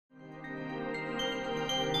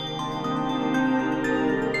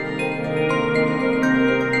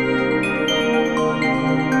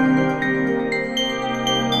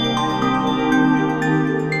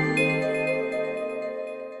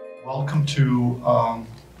to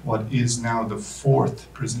what is now the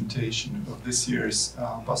fourth presentation of this year's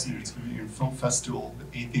Bosnian-Herzegovinian Film Festival, the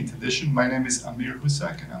 18th edition. My name is Amir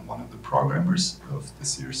Husak, and I'm one of the programmers of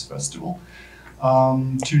this year's festival.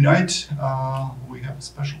 Tonight, we have a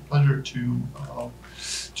special pleasure to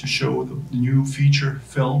show the new feature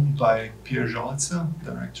film by Pjer Žalica,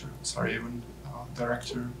 director, Sarajevan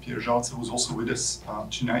director Pjer Žalica, who's also with us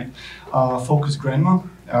tonight. Focus Grandma.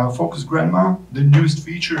 Focus Grandma, the newest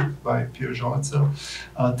feature by Pjer Žalica,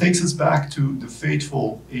 takes us back to the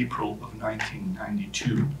fateful April of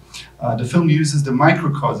 1992. The film uses the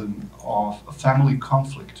microcosm of a family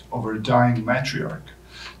conflict over a dying matriarch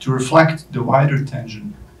to reflect the wider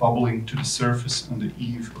tension bubbling to the surface on the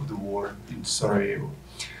eve of the war in Sarajevo.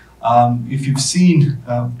 If you've seen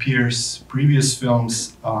Pjer's previous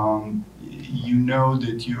films, you know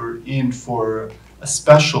that you're in for a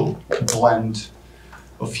special blend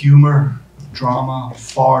of humor, of drama, of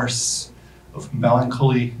farce, of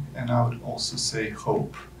melancholy, and I would also say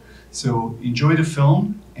hope. So enjoy the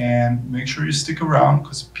film and make sure you stick around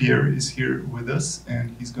because Pjer is here with us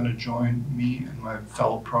and he's going to join me and my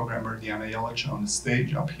fellow programmer Diana Jelic on the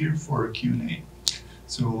stage up here for a Q&A.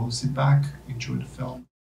 So sit back, enjoy the film.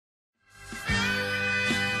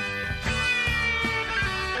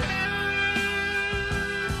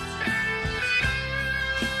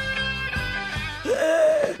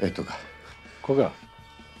 Eto ga. Koga?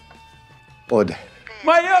 Ode.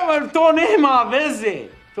 Ma Jovan, to nema veze.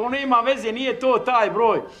 To nema veze, nije to taj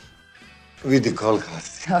broj. Vidi kolika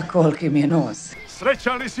si. A koliki mi je nos.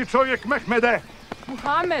 Srećan li si čovjek, Mehmede?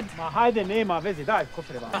 Muhamed. Ma hajde, nema veze, daj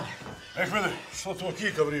kofre vam. Mehmede, što to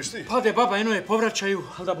kika vrišti? Pade baba, eno je povraćaju,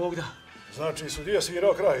 ali da Bog da. Znači, sudija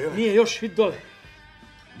svirao kraj, jel? Nije još, vidi dole.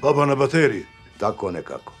 Baba na bateriji. Tako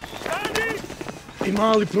nekako.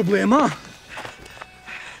 Ima li problema?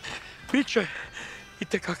 Biće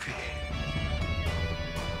itekakvi.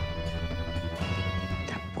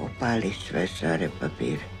 Da popali sve šare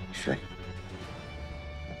papire, sve.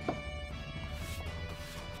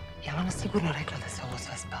 Jel ona sigurno rekla da se ovo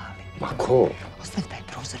sve spali? Ma ko? Ostavi taj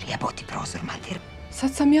prozor, jeboti prozor, mater.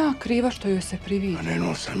 Sad sam ja kriva što joj se prividi. A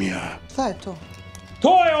ne, sam ja. Šta je to?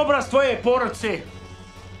 To je obraz tvoje porodice.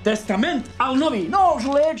 Testament, ali novi, nož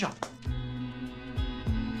u leđa.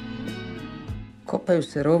 Kopaju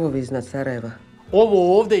se rovovi iznad Sarajeva.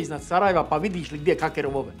 Ovo ovdje iznad Sarajeva, pa vidiš li gdje kakve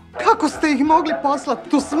rovove? Kako ste ih mogli poslati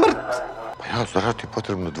tu smrt? Pa ja, za rat je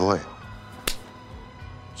potrebno dvoje.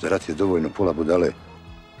 Za rat je dovoljno pola budale.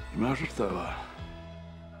 Ima žrtava.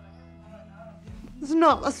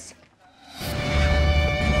 Znala sam.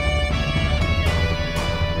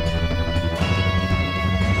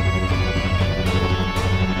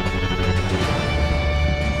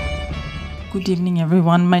 Good evening,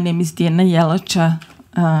 everyone. My name is Diana Jelic.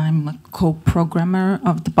 I'm a co-programmer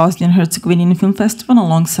of the Bosnian-Herzegovinian Film Festival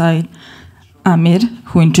alongside Amir,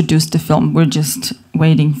 who introduced the film. We're just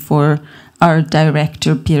waiting for our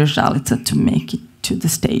director, Pjer Žalica, to make it to the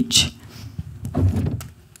stage.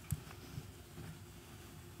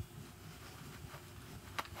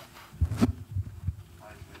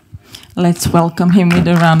 Let's welcome him with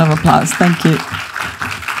a round of applause. Thank you.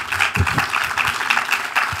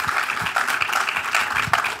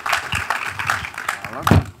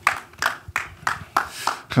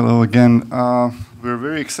 Hello again. We're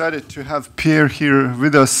very excited to have Pjer here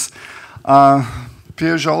with us.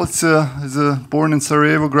 Pjer Žalica is born in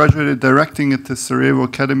Sarajevo, graduated directing at the Sarajevo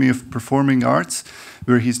Academy of Performing Arts,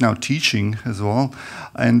 where he's now teaching as well.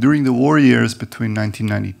 And during the war years between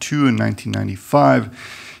 1992 and 1995,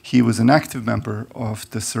 he was an active member of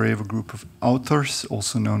the Sarajevo group of authors,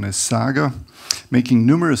 also known as Saga, making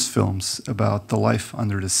numerous films about the life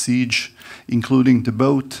under the siege, including The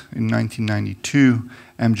Boat in 1992,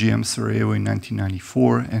 MGM Sarajevo in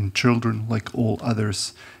 1994, and Children Like All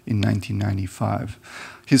Others in 1995.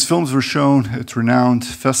 His films were shown at renowned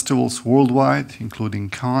festivals worldwide, including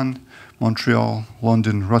Cannes, Montreal,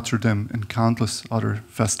 London, Rotterdam, and countless other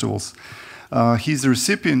festivals. He's the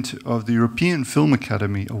recipient of the European Film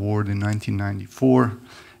Academy Award in 1994,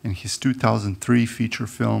 and his 2003 feature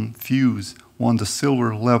film, Feuds, won the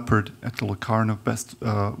Silver Leopard at the Locarno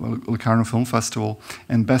Film Festival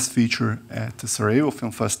and Best Feature at the Sarajevo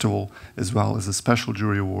Film Festival, as well as a special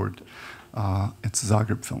jury award at the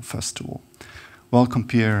Zagreb Film Festival. Welcome,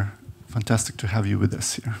 Pjer. Fantastic to have you with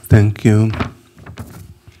us here. Thank you.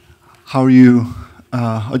 How are you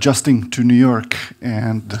adjusting to New York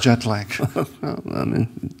and the jet lag? I mean,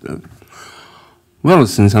 well,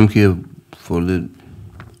 since I'm here for the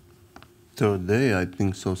third day, I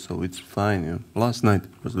think so it's fine. Yeah. Last night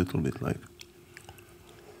was a little bit like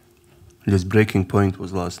this breaking point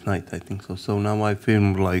was last night, I think so. So now I feel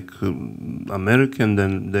like American,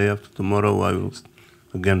 then day after tomorrow I will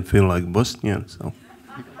again feel like Bosnian, so.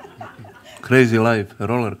 Crazy life, a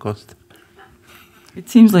roller coaster. It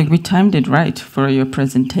seems like we timed it right for your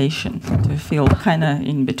presentation to feel kind of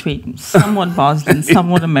in between, somewhat Bosnian,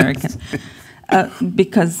 somewhat American.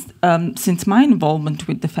 Because since my involvement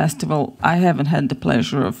with the festival, I haven't had the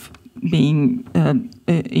pleasure of being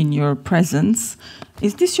in your presence.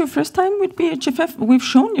 Is this your first time with BHFF? We've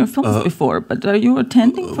shown your films before, but are you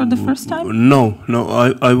attending for the first time? No.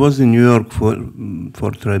 I was in New York for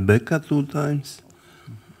Tribeca 2 times.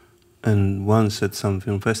 And once at some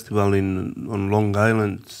film festival on Long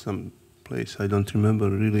Island, some place I don't remember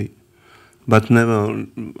really, but never.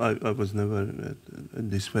 I was never at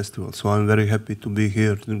this festival, so I'm very happy to be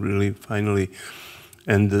here. Really, finally,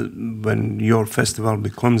 and when your festival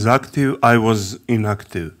becomes active, I was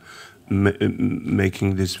inactive,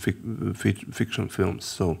 making these fiction films.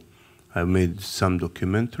 So I made some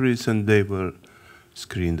documentaries, and they were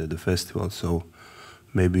screened at the festival. So.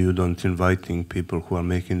 Maybe you don't inviting people who are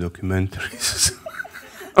making documentaries.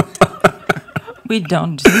 We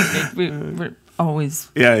don't. We're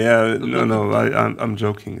always. Yeah. No. I'm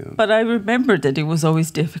joking. But I remember that it was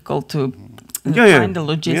always difficult to find the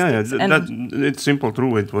logistics. Yeah. It's simple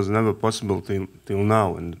true. It was never possible till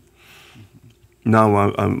now, and now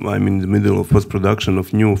I'm in the middle of post-production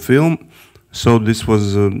of new film. So this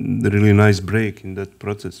was a really nice break in that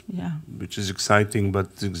process, which is exciting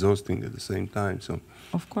but exhausting at the same time. So,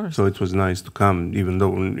 of course. So it was nice to come, even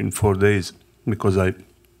though in 4 days, because I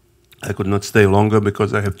could not stay longer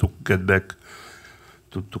because I have to get back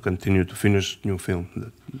to continue to finish new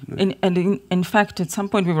film. In fact, at some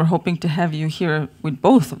point we were hoping to have you here with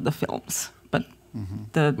both of the films, but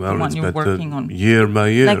the one you're working on year by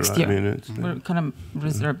year. Next year, I mean, we're gonna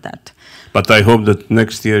reserve that. But I hope that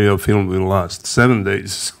next year your film will last 7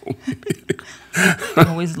 days.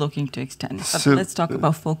 Always looking to extend. But so, let's talk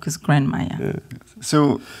about Focus Grandmaya. Yeah.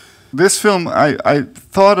 So this film, I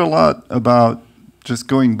thought a lot about just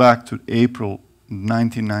going back to April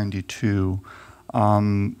 1992,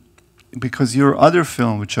 because your other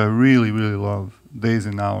film, which I really, really love, Days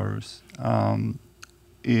and Hours,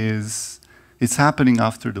 it's happening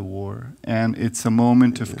after the war, and it's a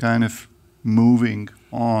moment of kind of moving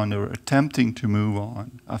on or attempting to move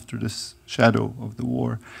on after this shadow of the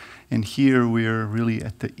war. And here we're really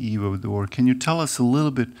at the eve of the war. Can you tell us a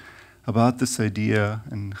little bit about this idea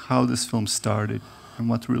and how this film started and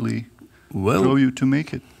what really drove you to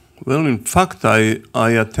make it? Well, in fact,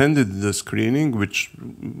 I attended the screening, which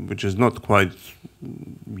is not quite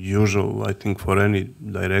usual, I think, for any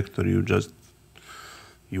director.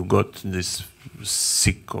 You got this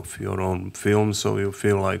sick of your own film, so you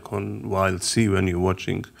feel like on wild sea when you're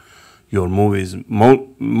watching your movies.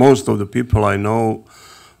 Most of the people I know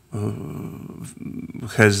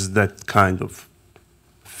has that kind of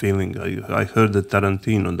feeling. I heard that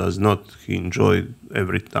Tarantino does not. He enjoyed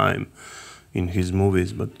every time in his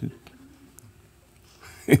movies, but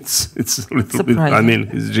it's a little bit. I mean,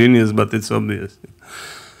 he's genius, but it's obvious.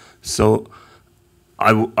 So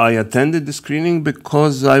I attended the screening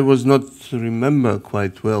because I was not remember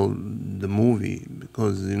quite well the movie,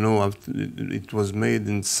 because it was made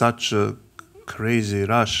in such a crazy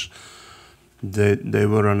rush. They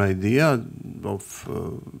were an idea of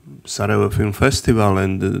Sarajevo Film Festival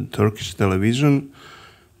and the Turkish television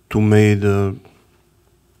to make a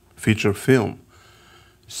feature film.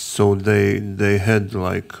 So they had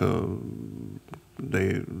like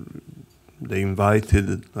they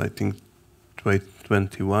invited, I think,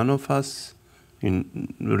 21 of us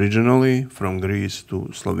originally from Greece to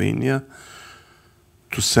Slovenia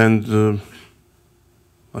to send a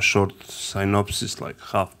short synopsis, like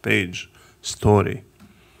half-page story.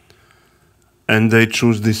 And they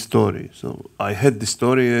choose this story. So I had this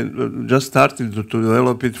story and just started to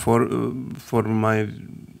develop it for my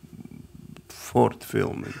fourth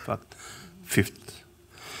film, in fact, fifth.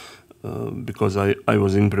 Because I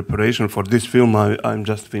was in preparation for this film I'm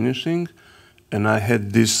just finishing, and I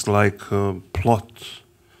had this like plot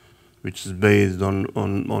which is based on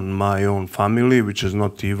my own family, which is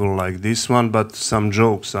not evil like this one, but some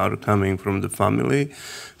jokes are coming from the family.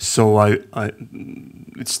 So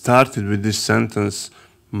it started with this sentence: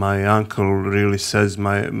 my uncle really says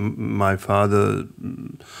my father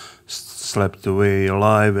slept away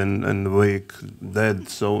alive and awake dead.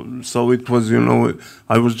 So it was,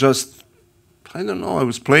 I was just, I don't know, I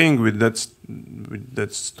was playing with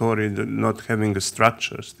that story, not having a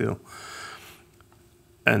structure still.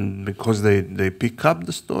 And because they pick up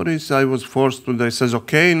the stories, I was forced to, they says,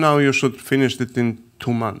 okay, now you should finish it in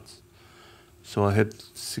 2 months. So I had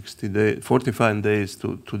 45 days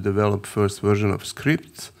to develop first version of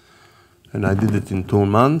script, and I did it in 2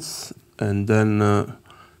 months, and then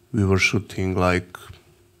we were shooting like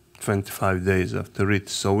 25 days after it.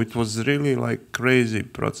 So it was really like crazy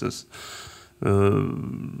process.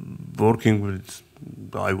 Working with,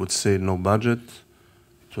 I would say, no budget.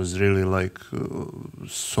 It was really like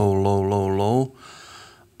so low.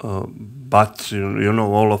 But you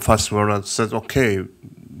know, all of us were said, okay,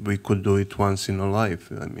 we could do it once in a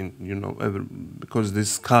life. I mean, you know, because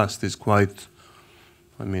this cast is quite,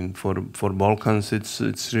 I mean, for Balkans,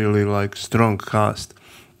 it's really like strong cast.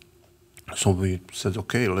 So we said,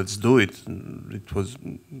 okay, let's do it.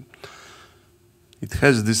 It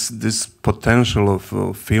has this potential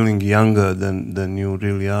of feeling younger than you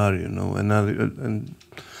really are, you know. And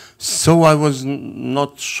so I was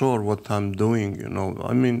not sure what I'm doing, you know.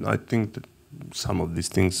 I mean, I think that some of these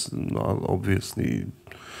things obviously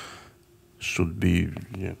should be,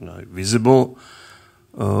 you know, visible.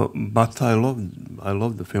 But I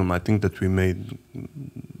love the film. I think that we made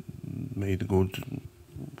good.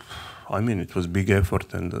 I mean, it was big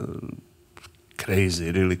effort and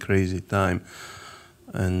really crazy time.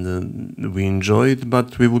 And we enjoyed,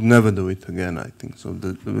 but we would never do it again, I think. So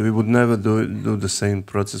we would never do the same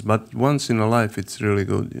process. But once in a life, it's really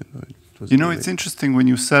good. You know, you know, it's interesting when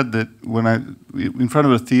you said that in front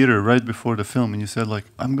of a theater right before the film, and you said like,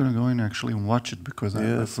 I'm going to go in actually and watch it because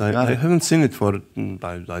I haven't seen it for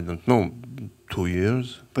I don't know, 2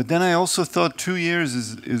 years. But then I also thought 2 years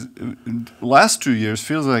is last 2 years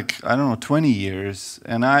feels like, I don't know, 20 years.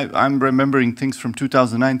 And I'm remembering things from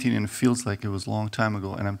 2019 and it feels like it was a long time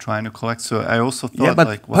ago and I'm trying to collect. So I also thought, yeah, but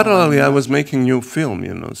like, well, parallelly I was making new film,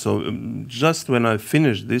 you know. So just when I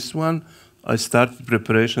finished this one, I started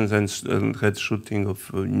preparations and had shooting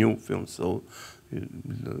of new film. So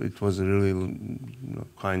it was really, you know,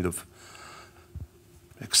 kind of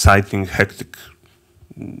exciting, hectic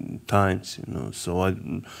times, you know. So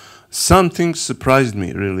some things surprised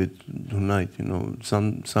me really tonight, you know.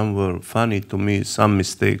 Some were funny to me, some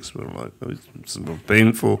mistakes were like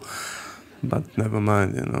painful, but never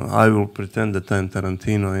mind, you know. I will pretend that I'm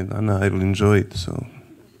Tarantino and I will enjoy it. So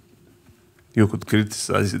you could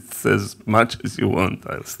criticize it as much as you want,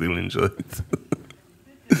 I'll still enjoy it.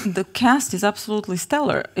 The cast is absolutely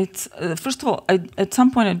stellar. It's first of all, at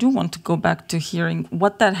some point I do want to go back to hearing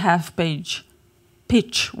what that half-page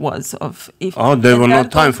pitch was of. There were no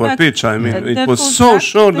time for pitch. I mean, it was so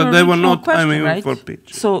short that there were no time even for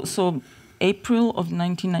pitch. So April of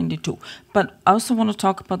 1992. But I also want to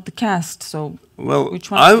talk about the cast. So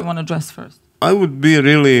which one do you want to address first? I would be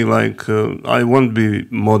really like, I won't be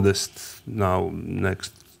modest now,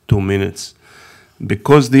 next 2 minutes.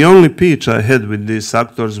 Because the only pitch I had with these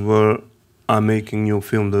actors were, I'm making new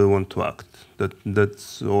film, do you want to act?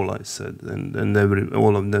 That's all I said, and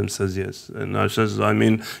all of them says yes. And I says, I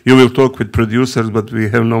mean, you will talk with producers, but we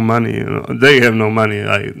have no money. You know? They have no money.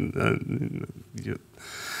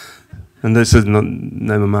 And they said, no,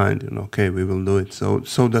 never mind. You know, okay, we will do it.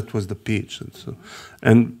 So that was the pitch.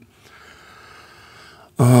 And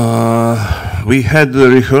we had the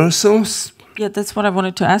rehearsals. Yeah, that's what I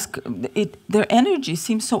wanted to ask. Their energy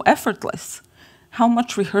seems so effortless. How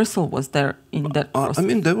much rehearsal was there in that process? I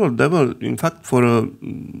mean, there were. In fact, for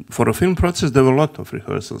a film process, there were a lot of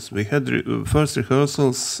rehearsals. We had first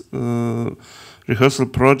rehearsals, rehearsal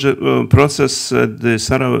process at the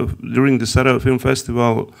during the Sarajevo Film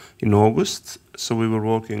Festival in August. So we were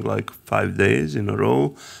working like 5 days in a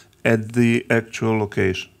row at the actual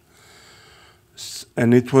location.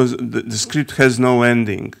 And it was the script has no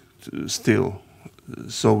ending still.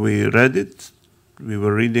 So we read it. We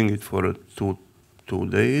were reading it for 2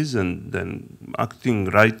 days, and then acting,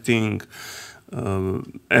 writing,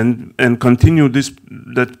 and continue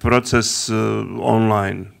that process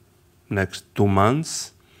online next 2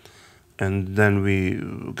 months, and then we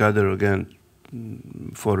gather again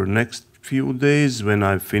for the next few days when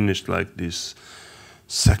I finished like this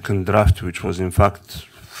second draft, which was in fact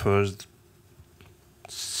first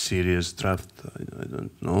serious draft. I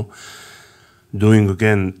don't know. Doing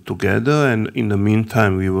again together, and in the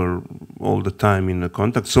meantime we were all the time in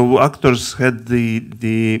contact. So actors had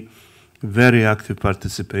the very active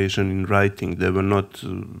participation in writing. They were not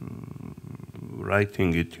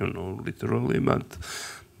writing it, you know, literally,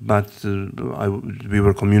 but we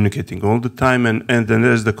were communicating all the time, and then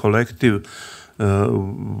as the collective,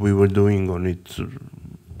 we were doing on it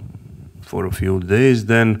for a few days.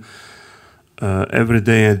 Then every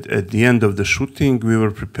day at the end of the shooting, we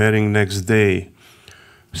were preparing next day.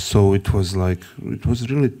 So it was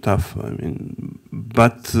really tough. I mean,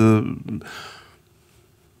 but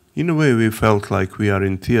in a way we felt like we are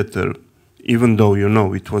in theater, even though, you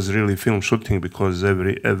know, it was really film shooting, because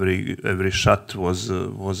every shot was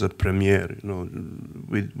a premiere, you know.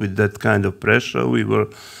 With that kind of pressure,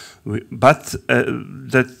 but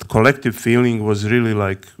that collective feeling was really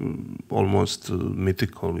like almost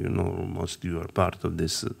mythical, you know. Almost you are part of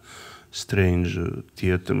this strange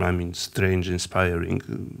theater. I mean, strange, inspiring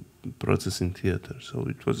process in theater. So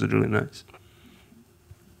it was really nice.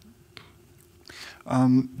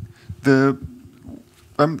 I'm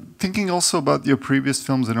thinking also about your previous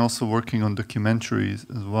films and also working on documentaries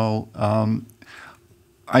as well.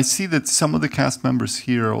 I see that some of the cast members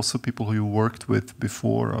here are also people who you worked with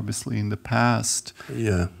before, obviously in the past.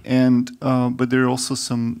 Yeah. And but there are also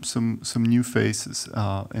some new faces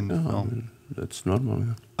in the film. I mean, that's normal.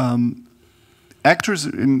 Yeah. Actors,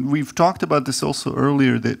 and we've talked about this also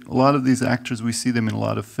earlier, that a lot of these actors, we see them in a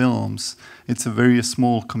lot of films. It's a very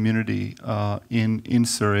small community in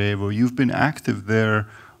Sarajevo. You've been active there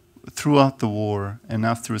throughout the war and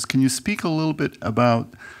afterwards. Can you speak a little bit about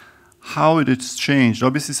how it has changed?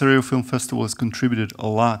 Obviously, Sarajevo Film Festival has contributed a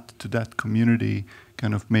lot to that community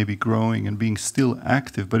kind of maybe growing and being still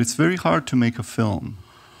active, but it's very hard to make a film.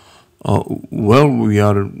 Well, we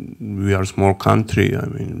are a small country. I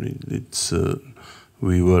mean, it's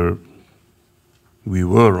we were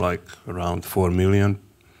like around 4 million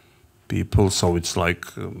people, so it's like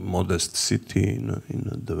a modest city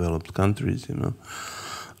in developed countries, you know.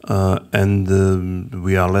 And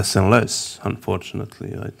we are less and less,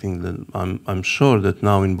 unfortunately. I think that I'm sure that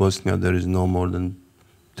now in Bosnia there is no more than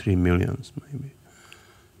 3 million, maybe,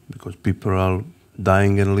 because people are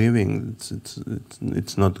dying and leaving.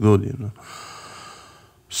 It's not good, you know.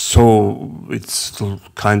 So it's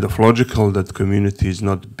kind of logical that community is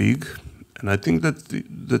not big, and I think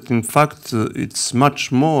that in fact it's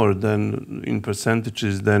much more than in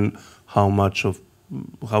percentages than how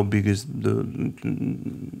big is the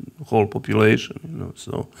whole population, you know.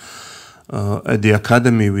 So at the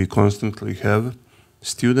academy we constantly have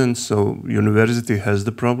students, so university has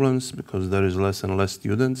the problems because there is less and less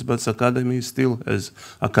students, but academy still has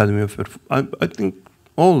academy of I think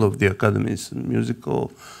all of the academies,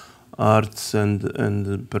 musical arts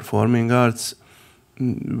and performing arts,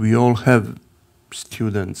 we all have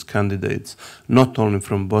students, candidates, not only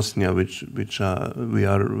from Bosnia, which we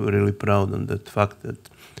are really proud on that fact that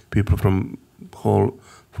people from whole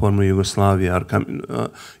former Yugoslavia are coming,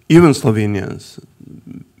 even Slovenians,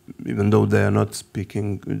 even though they are not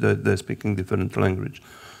speaking, they're speaking different language.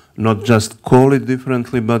 Not just call it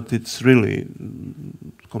differently, but it's really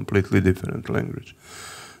completely different language.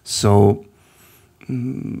 So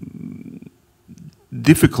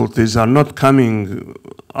difficulties are not coming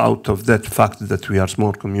out of that fact that we are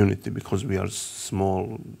small community, because we are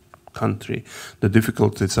small country. The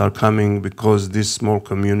difficulties are coming because this small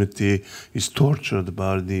community is tortured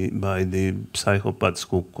by the psychopaths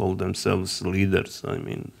who call themselves leaders, I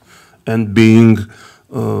mean, and being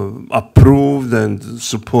approved and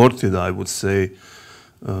supported, I would say,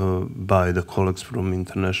 by the colleagues from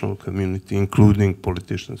international community, including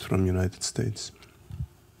politicians from United States.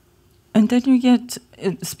 And then you get,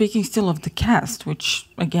 speaking still of the cast, which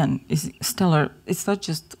again is stellar, it's not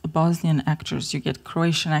just Bosnian actors, you get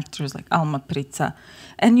Croatian actors like Alma Prica,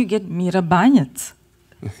 and you get Mira Banjac,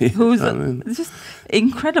 who's just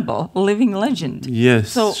incredible, living legend.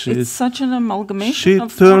 Yes. So it's such an amalgamation.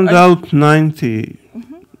 She turned out 90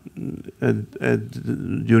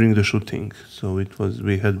 during the shooting, so it was,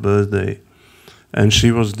 we had birthday, and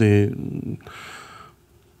she was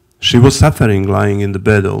suffering lying in the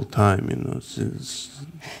bed all the time, you know.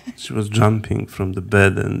 She was jumping from the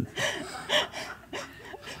bed and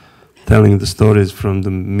telling the stories from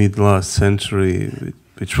the mid-last century,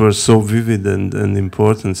 which were so vivid and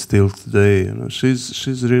important still today, you know.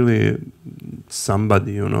 She's really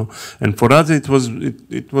somebody, you know. And for us, it was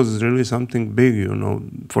really something big, you know.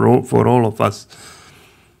 For all of us,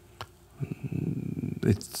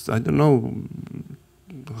 it's, I don't know,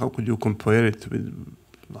 how could you compare it with?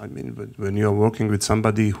 I mean, when you are working with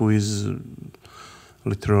somebody who is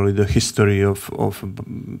literally the history of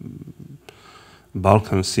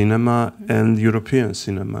Balkan cinema and European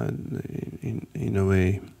cinema in a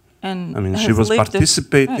way. And I mean, she was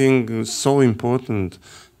participating in so important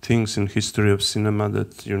things in history of cinema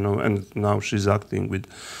that, you know, and now she's acting with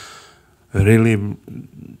really,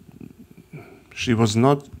 it was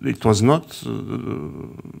not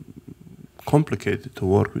complicated to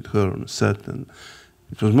work with her on a set, and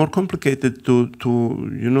it was more complicated to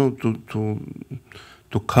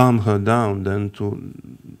calm her down than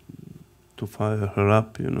to fire her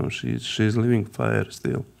up. You know, she's living fire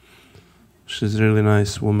still. She's a really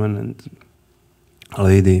nice woman and a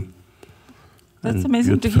lady, That's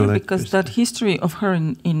amazing to hear, because that history of her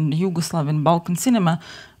in Yugoslavian Balkan cinema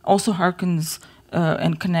also harkens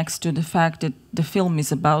and connects to the fact that the film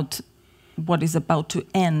is about what is about to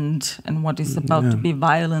end and what is about to be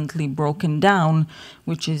violently broken down,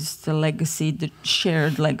 which is the legacy, the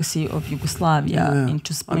shared legacy of Yugoslavia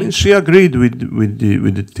into Spain. I mean, she agreed with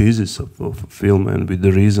the thesis of film and with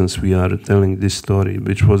the reasons we are telling this story,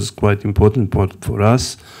 which was quite important part for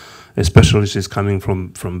us. Especially she's coming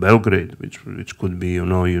from Belgrade, which could be,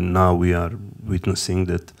 now we are witnessing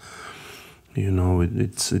that,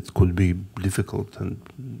 it could be difficult, and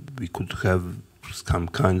we could have some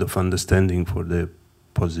kind of understanding for their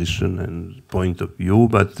position and point of view.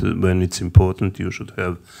 But when it's important, you should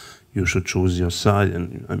choose your side,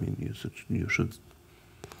 and I mean, you should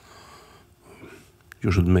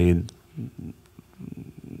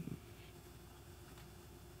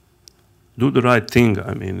do the right thing.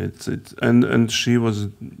 I mean, and she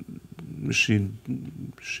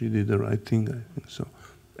did the right thing, I think so.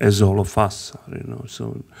 As all of us are,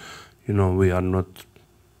 So, we are not,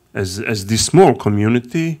 as this small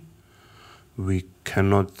community, we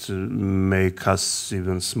cannot make us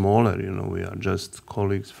even smaller. We are just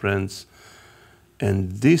colleagues, friends,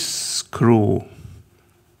 and this crew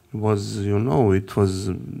was, it was,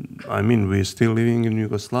 I mean, we're still living in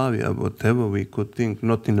Yugoslavia, whatever we could think,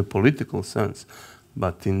 not in a political sense,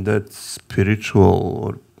 but in that spiritual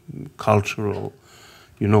or cultural,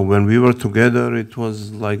 when we were together, it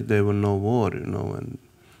was like there were no war, and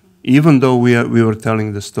even though we were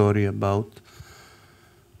telling the story about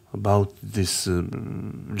this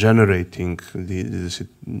generating the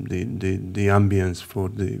ambience for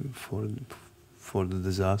the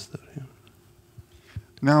disaster. Yeah.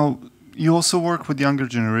 Now, you also work with younger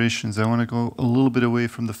generations. I want to go a little bit away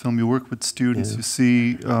from the film. You work with students. You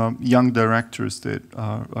see young directors that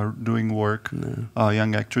are doing work,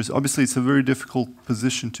 young actors. Obviously, it's a very difficult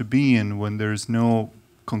position to be in when there's no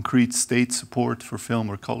concrete state support for film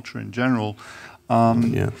or culture in general.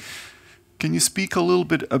 Can you speak a little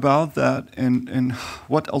bit about that, and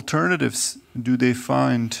what alternatives do they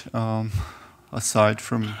find aside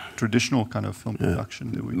from traditional kind of film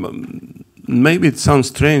production? Maybe it sounds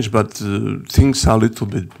strange, but things are a little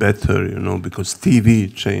bit better, because TV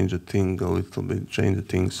changed things a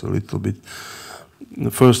little bit.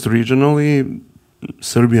 First, regionally,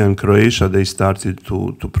 Serbia and Croatia, they started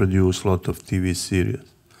to produce a lot of TV series.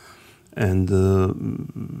 And a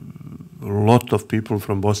lot of people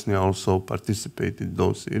from Bosnia also participated in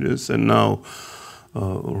those series. And now,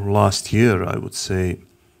 last year, I would say,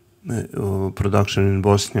 production in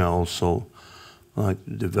Bosnia also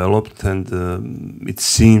developed, and it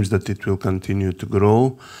seems that it will continue to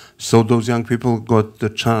grow. So those young people got the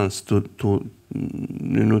chance to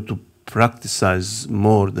practice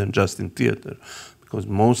more than just in theater, because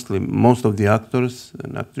most of the actors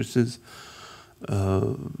and actresses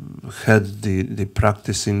had the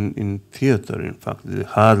practice in theater. In fact, they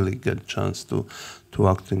hardly get a chance to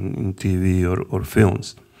act in TV or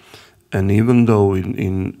films. And even though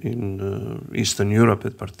in Eastern Europe,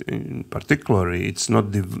 in particular,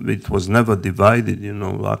 it was never divided.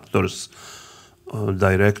 Actors,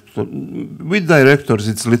 with directors,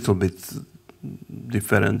 it's a little bit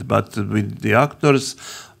different. But with the actors,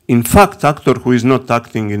 in fact, actor who is not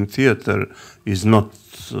acting in theater is not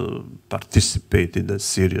participated as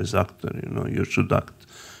serious actor. You should act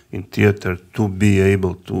in theater to be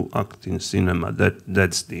able to act in cinema.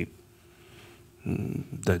 That's the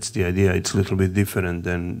idea. It's a little bit different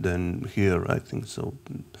than here, I think. So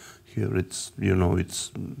here it's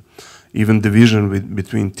it's even division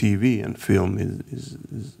between TV and film is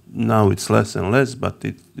now it's less and less, but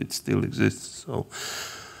it still exists.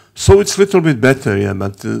 So it's a little bit better, yeah.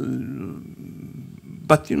 But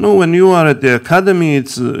when you are at the academy,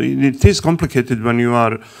 it is complicated when you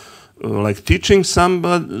are like teaching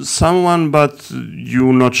someone, but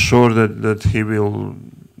you're not sure that he will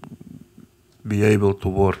be able to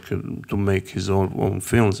work to make his own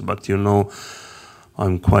films. But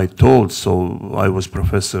I'm quite old, so I was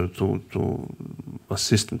professor to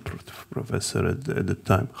assistant professor at the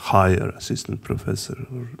time, higher assistant professor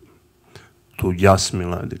to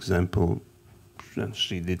Jasmila, the example, and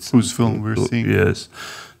she did some. Whose film we're seeing? Yes,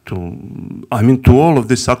 to all of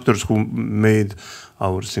these actors who made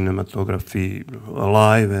our cinematography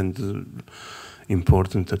alive and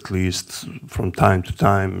important, at least from time to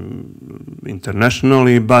time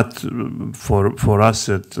internationally, but for us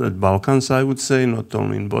at Balkans, I would say, not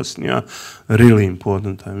only in Bosnia, really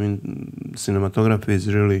important. I mean, cinematography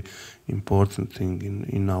is really important thing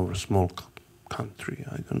in our small country.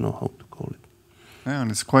 I don't know how to call it. Yeah,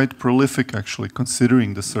 and it's quite prolific, actually,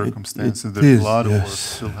 considering the circumstances. There's a lot of work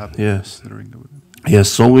still happening. Considering the yes,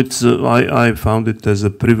 so it's I found it as a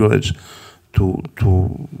privilege to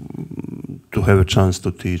have a chance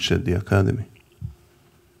to teach at the academy.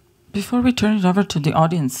 Before we turn it over to the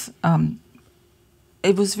audience,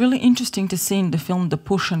 it was really interesting to see in the film the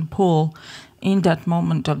push and pull in that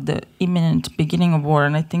moment of the imminent beginning of war.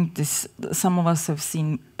 And I think some of us have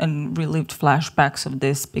seen and relived flashbacks of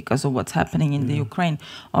this because of what's happening in the Ukraine,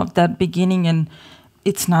 of that beginning, and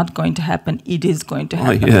it's not going to happen, it is going to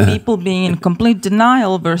happen. People being in complete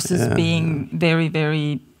denial versus being very,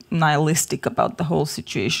 very nihilistic about the whole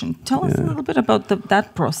situation. Tell us a little bit about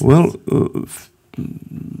that process. Well,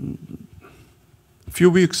 a few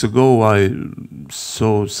weeks ago I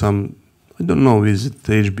saw some, I don't know, is it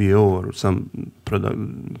HBO or some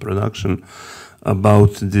production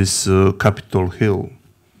about this Capitol Hill,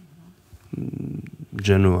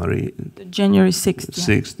 January 6th.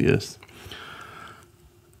 6th, yes.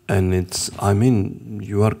 And it's, I mean,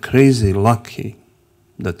 you are crazy lucky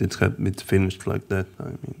that it's finished like that. I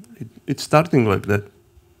mean, it's starting like that,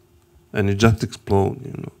 and it just explodes.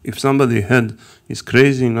 You know, if somebody is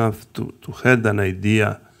crazy enough to have an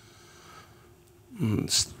idea,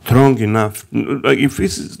 strong enough, like if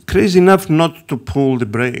it's crazy enough not to pull the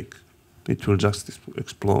brake, it will just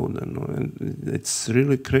explode. You know? And it's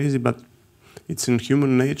really crazy, but it's in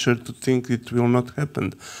human nature to think it will not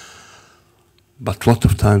happen. But a lot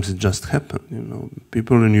of times it just happens. You know,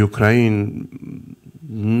 people in Ukraine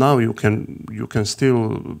now you can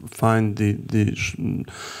still find the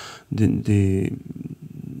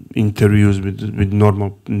interviews with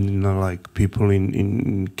normal, you know, like people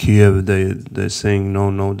in Kiev. They're saying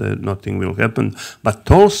no, that nothing will happen. But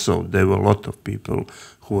also there were a lot of people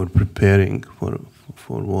who were preparing for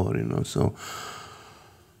war. You know, so.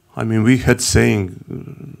 I mean, we had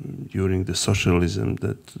saying during the socialism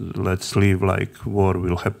that let's live like war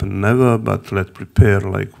will happen never, but let's prepare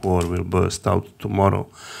like war will burst out tomorrow.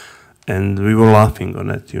 And we were laughing on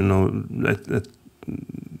it, you know, at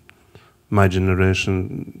my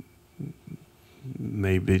generation,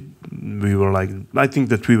 maybe we were like, I think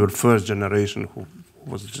that we were first generation who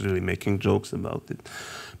was really making jokes about it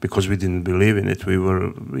because we didn't believe in it.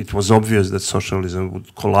 It was obvious that socialism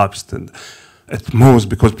would collapse, and at most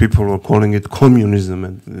because people were calling it communism,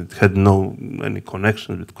 and it had any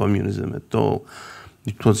connection with communism at all.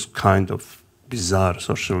 It was kind of bizarre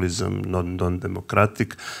socialism,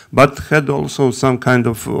 non-democratic, but had also some kind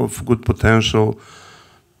of good potential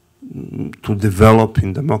to develop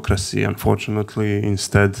in democracy. Unfortunately,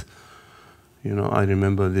 instead, you know, I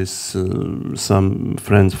remember this, some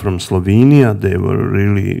friends from Slovenia, they were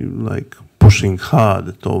really like pushing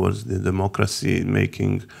hard towards the democracy,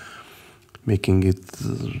 making it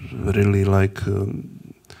really like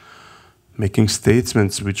making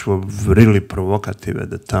statements which were really provocative at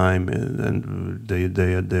the time, and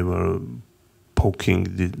they were poking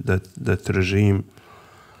that regime,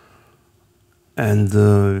 and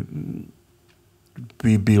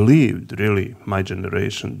we believed, really, my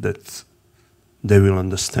generation, that they will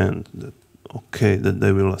understand that, okay, that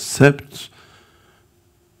they will accept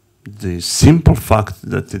the simple fact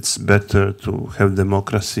that it's better to have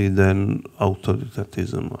democracy than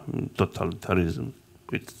authoritarianism, I mean, totalitarianism.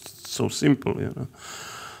 It's so simple, you know.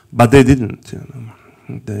 But they didn't, you know.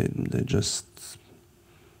 They just.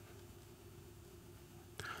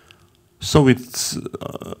 So it's.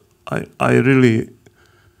 I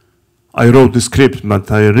wrote the script,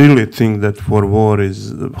 but I really think that for war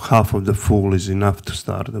is half of the fool is enough to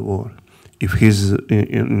start the war. If he's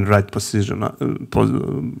in right position,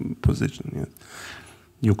 yeah.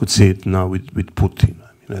 You could see it now with Putin.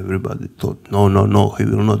 I mean, everybody thought, no, he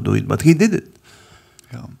will not do it, but he did it.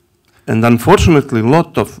 Yeah. And unfortunately,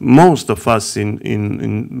 most of us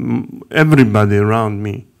in everybody around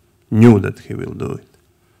me knew that he will do it.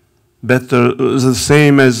 Better, the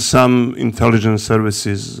same as some intelligence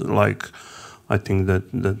services, like I think that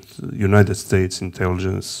United States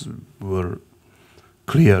intelligence were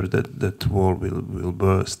clear that war will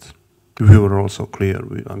burst. We were also clear.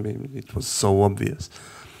 I mean, it was so obvious.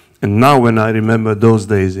 And now when I remember those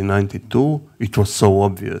days in '92, it was so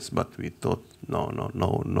obvious, but we thought,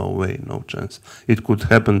 no way, no chance. It could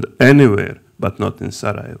happen anywhere, but not in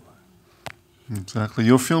Sarajevo. Exactly.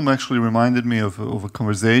 Your film actually reminded me of a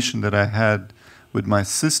conversation that I had with my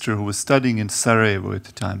sister who was studying in Sarajevo at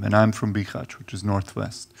the time, and I'm from Bihać, which is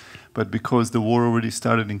northwest. But because the war already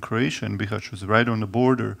started in Croatia and Bihać was right on the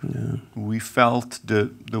border, we felt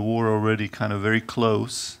the war already kind of very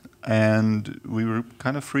close, and we were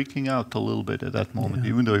kind of freaking out a little bit at that moment,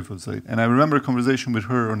 even though it was late. And I remember a conversation with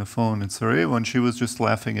her on the phone in Sarajevo, and she was just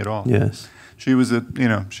laughing it off. Yes. she was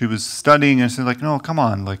she was studying, and she's like, no, come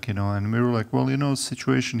on, like, and we were like, well, the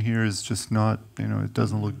situation here is just not, it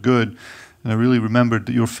doesn't look good. And I really remembered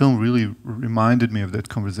that your film really reminded me of that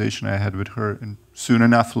conversation I had with her. And soon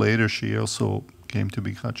enough later, she also came to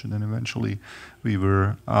Bihać, and then eventually we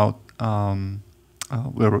were out.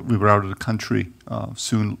 We were out of the country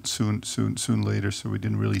soon later, so we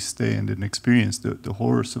didn't really stay and didn't experience the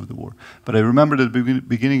horrors of the war. But I remember the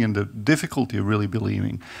beginning and the difficulty of really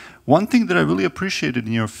believing. One thing that I really appreciated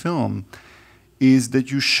in your film is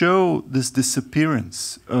that you show this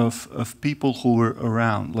disappearance of people who were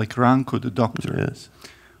around, like Ranko, the doctor, yes,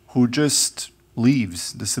 who just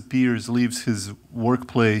leaves, disappears, leaves his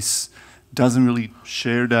workplace, doesn't really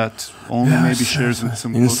share that, only maybe shares with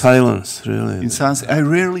some... In silence, really. In silence. I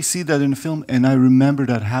rarely see that in a film, and I remember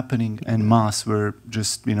that happening en masse, where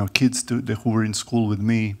just, kids who were in school with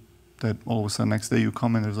me, that all of a sudden next day you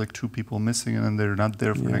come and there's like 2 people missing, and then they're not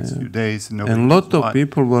there for the next few days. And a lot of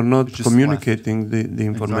people were not communicating the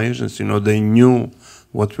information. Exactly. They knew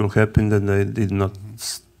what will happen, and they did not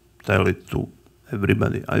tell it to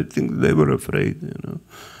everybody. I think they were afraid,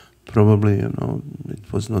 Probably,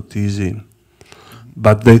 it was not easy.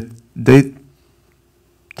 But they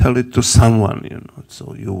tell it to someone,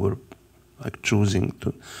 so you were like choosing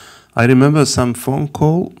to. I remember some phone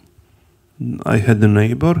call. I had a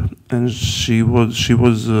neighbor, and she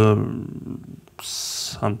was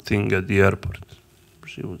something at the airport.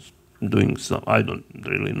 She was doing some, I don't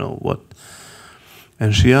really know what.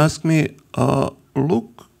 And she asked me,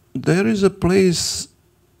 look, there is a place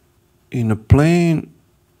in a plane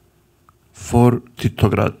for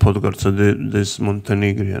Titograd, Podgorica, this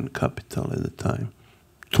Montenegrin capital at the time,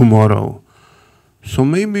 tomorrow. So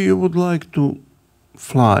maybe you would like to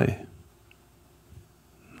fly.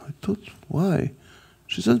 I thought, why?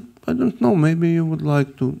 She said, I don't know, maybe you would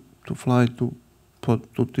like to fly to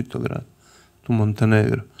Titograd, to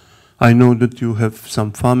Montenegro. I know that you have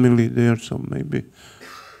some family there, so maybe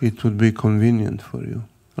it would be convenient for you.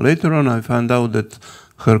 Later on, I found out that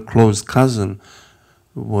her close cousin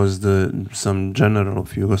was some general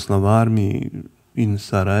of Yugoslav army in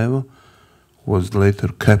Sarajevo, was later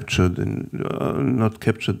captured, not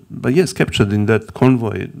captured, but yes, captured in that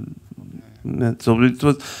convoy. So it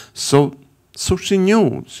was, so she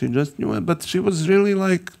knew, she just knew, but she was really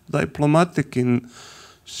like diplomatic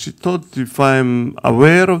she thought if I'm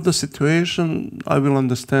aware of the situation, I will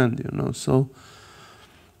understand, so.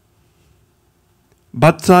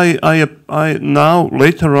 But I now,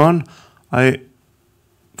 later on,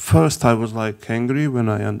 first I was like angry when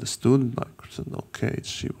I understood, like I said, okay,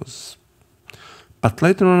 she was. But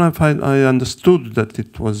later on I understood that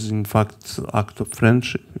it was in fact an act of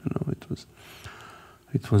friendship,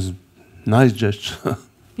 it was nice gesture.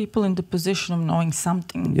 People in the position of knowing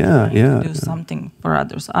something, to do something for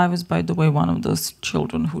others. I was, by the way, one of those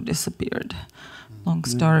children who disappeared. Long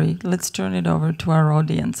story. Let's turn it over to our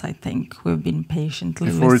audience, I think. We've been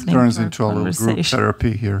patiently before listening it turns to into a little group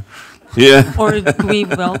therapy here. Yeah. Or we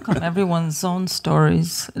welcome everyone's own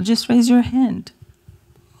stories. Just raise your hand.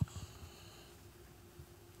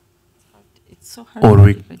 It's so hard. Or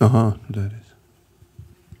there is.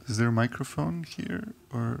 Is there a microphone here,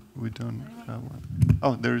 or we don't have one?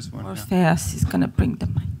 Oh, there is one. Or Feuds is going to bring the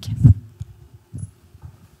mic.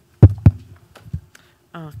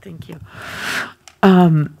 Oh, thank you.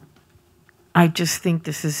 I just think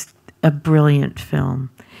this is a brilliant film,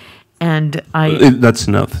 and that's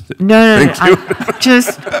enough. No, thank you.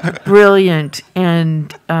 Just brilliant.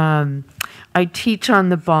 And I teach on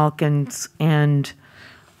the Balkans, and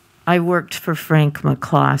I worked for Frank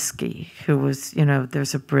McCloskey, who was,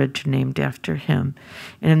 there's a bridge named after him.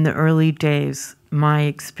 And in the early days, my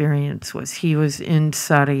experience was he was in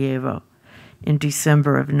Sarajevo in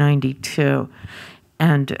December of '92.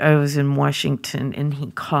 And I was in Washington, and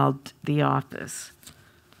he called the office.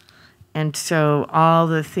 And so all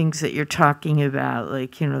the things that you're talking about,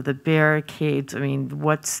 like, the barricades, I mean,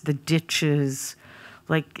 what's the ditches,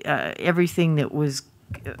 like everything that was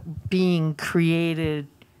being created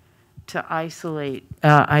to isolate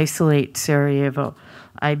Sarajevo.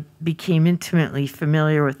 I became intimately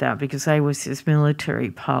familiar with that because I was his military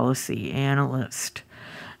policy analyst.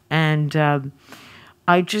 And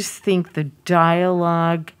I just think the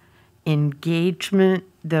dialogue, engagement,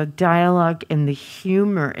 the dialogue and the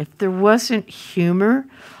humor, if there wasn't humor,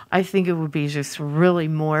 I think it would be just really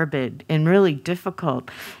morbid and really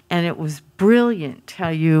difficult. And it was brilliant how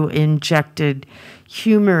you injected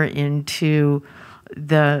humor into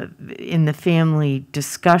the family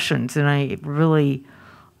discussions, and I really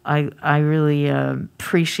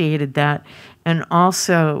appreciated that. And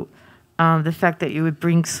also, the fact that you would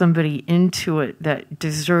bring somebody into it that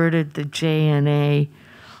deserted the JNA,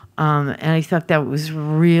 and I thought that was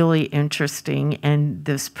really interesting. And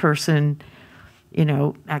this person, you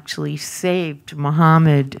know, actually saved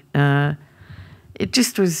Muhammad. It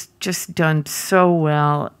just was just done so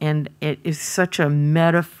well, and it is such a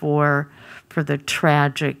metaphor for the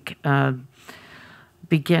tragic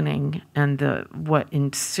beginning and what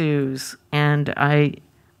ensues. And I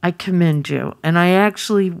commend you. And I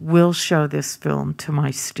actually will show this film to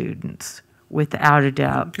my students, without a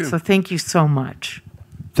doubt. So thank you so much.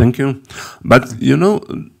 Thank you. But, you know,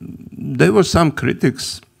 there were some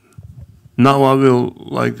critics. Now I will,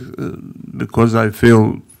 like, because I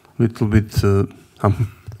feel a little bit,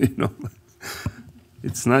 you know,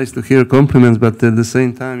 it's nice to hear compliments, but at the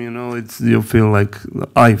same time, you know, you feel like,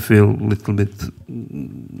 I feel a little bit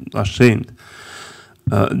ashamed.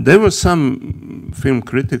 There were some film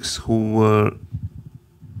critics who were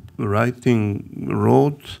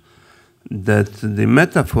wrote that the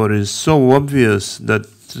metaphor is so obvious that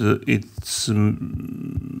it's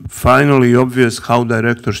finally obvious how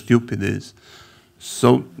director stupid is.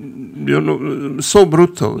 So, you know, so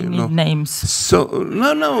brutal, you know. Names. So,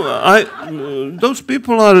 no, those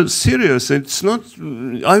people are serious. It's not,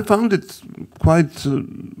 I found it quite,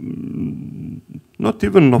 not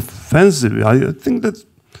even offensive. I think that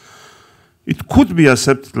it could be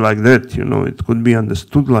accepted like that, you know, it could be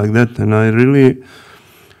understood like that, and I really,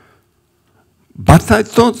 but I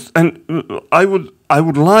thought, and I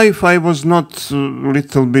would lie if I was not a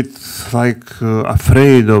little bit like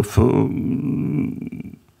afraid of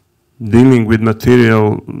dealing with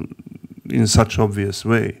material in such obvious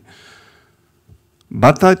way.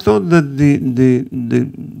 But I thought that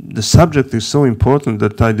the subject is so important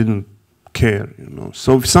that I didn't care, you know.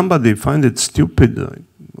 So if somebody find it stupid,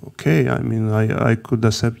 okay, I mean, I could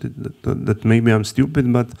accept it that maybe I'm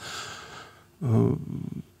stupid, but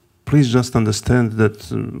please just understand that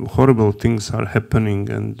horrible things are happening,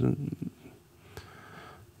 and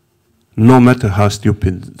no matter how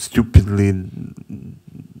stupid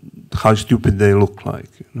they look like,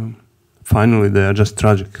 you know, finally they are just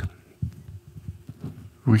tragic.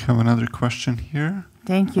 We have another question here.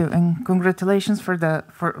 Thank you, and congratulations for the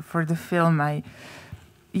film.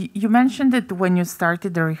 You mentioned that when you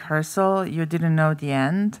started the rehearsal, you didn't know the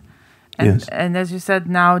end, and, yes. And as you said,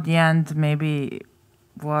 now the end maybe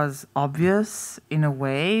was obvious in a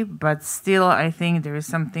way, but still, I think there is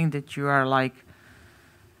something that you are like,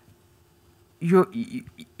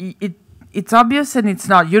 it's obvious and it's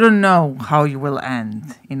not. You don't know how you will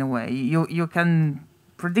end in a way. You can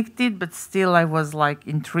predict it, but still, I was like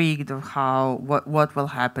intrigued of what will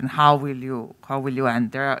happen. How will you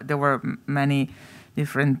end? There were many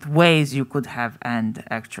different ways you could have end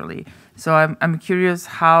actually. So I'm curious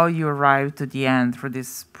how you arrived to the end for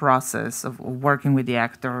this process of working with the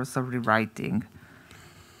actors, of rewriting.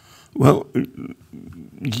 Well,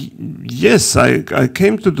 yes, I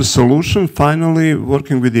came to the solution finally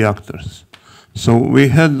working with the actors. So we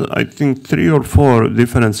had, I think, 3 or 4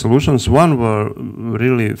 different solutions. One were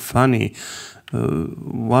really funny.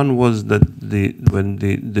 One was that when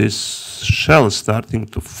this shell starting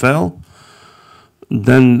to fall,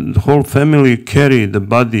 then the whole family carried the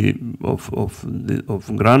body of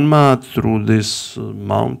grandma through these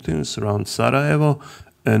mountains around Sarajevo,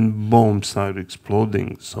 and bombs started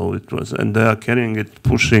exploding. So it was, and they are carrying it,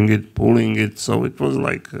 pushing it, pulling it. So it was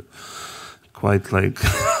like quite like.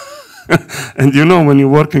 And you know, when you're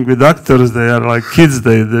working with actors, they are like kids.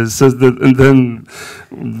 They says that, and then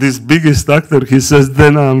this biggest actor, he says,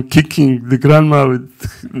 then I'm kicking the grandma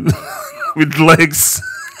with legs.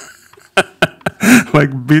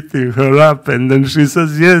 Like beating her up, and then she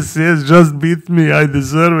says, yes, just beat me, I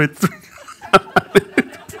deserve it.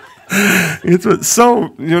 It was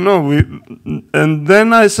so, you know, and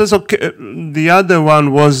then I says, okay, the other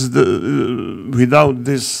one was without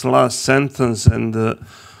this last sentence and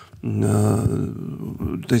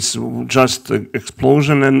this just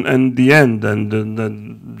explosion and the end, and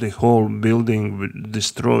the whole building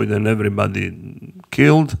destroyed and everybody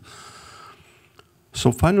killed.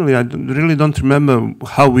 So finally, I really don't remember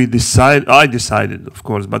how we decided. I decided, of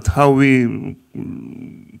course, but how we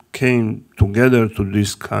came together to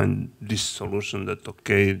this solution that,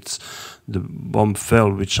 okay, it's the bomb fell,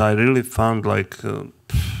 which I really found like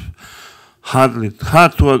hard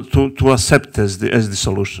to accept as the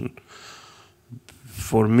solution.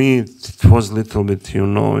 For me, it was a little bit, you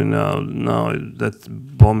know, now that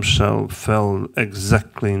bombshell fell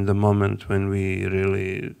exactly in the moment when we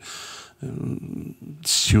really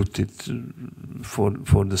suited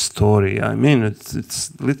for the story. I mean, it's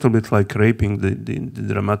a little bit like raping the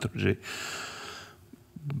dramaturgy.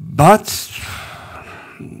 But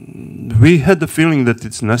we had the feeling that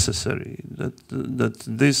it's necessary, that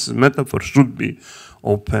this metaphor should be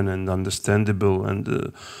open and understandable.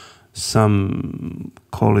 And some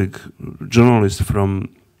colleague journalist from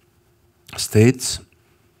States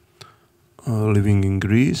living in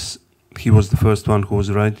Greece, he was the first one who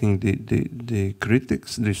was writing the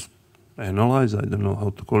critics, this analyze, I don't know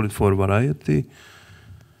how to call it, for Variety.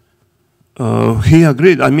 He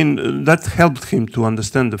agreed. I mean, that helped him to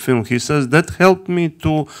understand the film. He says, that helped me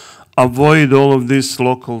to avoid all of these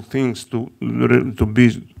local things, to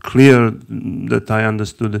be clear that I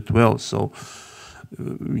understood it well. So,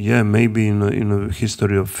 yeah, maybe in a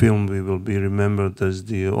history of film we will be remembered as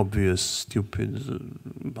the obvious,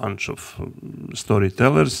 stupid bunch of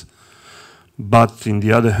storytellers. But in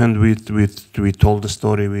the other hand, we told the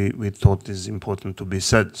story we thought is important to be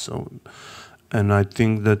said. So, and I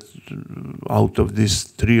think that out of these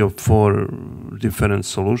 3 or 4 different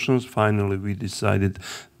solutions, finally we decided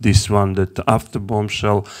this one, that after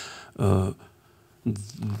Bombshell,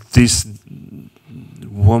 this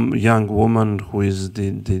young woman who is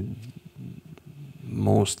the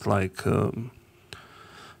most like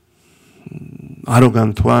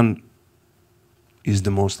arrogant one is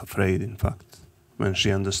the most afraid, in fact, when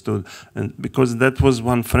she understood. And because that was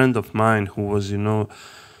one friend of mine who was, you know,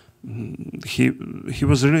 he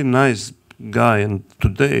was a really nice guy, and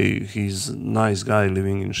today he's a nice guy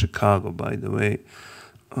living in Chicago, by the way.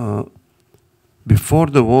 Before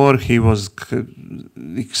the war, he was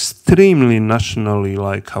extremely nationally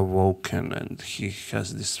like awoken, and he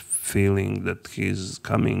has this feeling that he's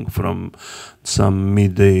coming from some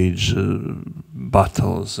mid-age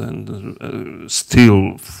battles and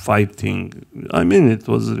still fighting. I mean, it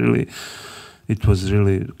was really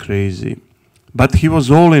crazy. But he was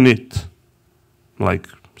all in it, like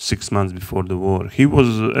 6 months before the war. He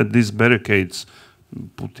was at these barricades,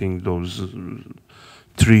 putting those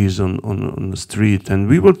trees on the street, and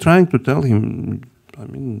we were trying to tell him, I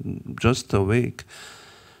mean, just awake.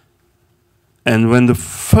 And when the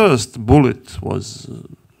first bullet was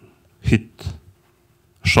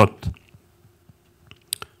shot,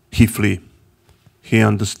 he flee. He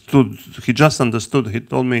understood, he just understood. He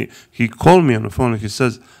told me, he called me on the phone, and he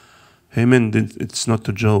says, hey man, it's not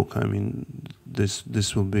a joke. I mean,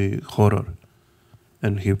 this will be horror.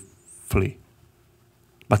 And he flee.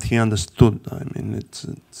 But he understood. I mean, it's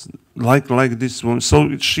like this woman. So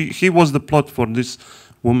he was the plot for this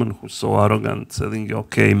woman who's so arrogant, telling,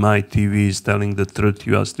 okay, my TV is telling the truth.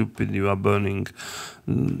 You are stupid. You are burning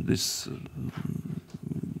this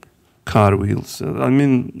car wheels. I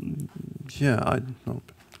mean, yeah, I don't know.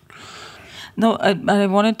 No, I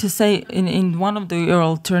wanted to say in one of your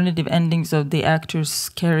alternative endings of the actors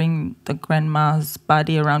carrying the grandma's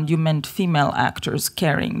body around, you meant female actors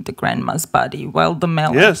carrying the grandma's body, while the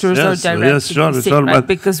male actors are directly sick, right?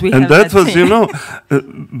 Because we and have that was, thing. You know,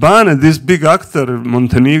 Bane, this big actor,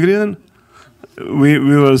 Montenegrin.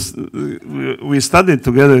 We studied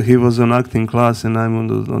together. He was on acting class, and I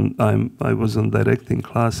was on directing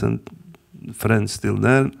class, and friends still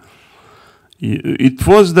there. It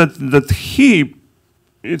was that he,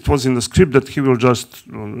 it was in the script that he will just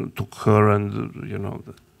took her, and you know,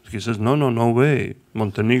 he says, no way,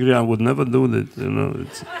 Montenegrin would never do that, you know,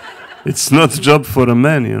 it's not a job for a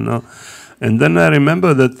man, you know. And then I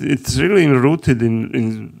remember that it's really rooted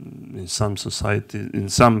in some society, in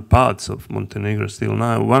some parts of Montenegro still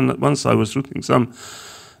now. Once I was shooting some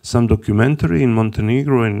documentary in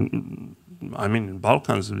Montenegro, in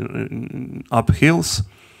Balkans, in up hills.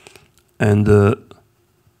 And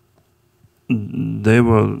there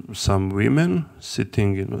were some women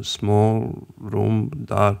sitting in a small room,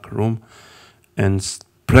 dark room, and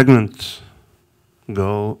pregnant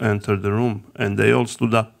girl entered the room, and they all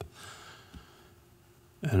stood up.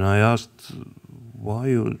 And I asked, why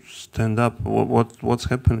you stand up? What's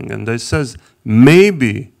happening? And they says,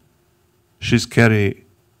 maybe she's carry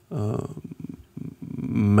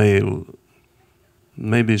male.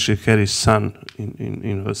 Maybe she carries son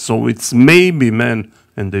in her. So it's maybe men,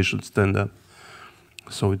 and they should stand up.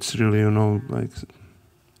 So it's really, you know, like,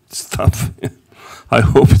 it's tough. I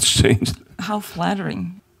hope it's changed. How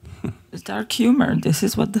flattering. It's dark humor. This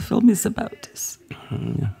is what the film is about.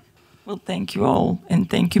 Yeah. Well, thank you all. And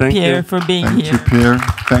thank you, Pjer, for being here. Thank you, Pjer.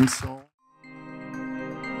 Thanks all.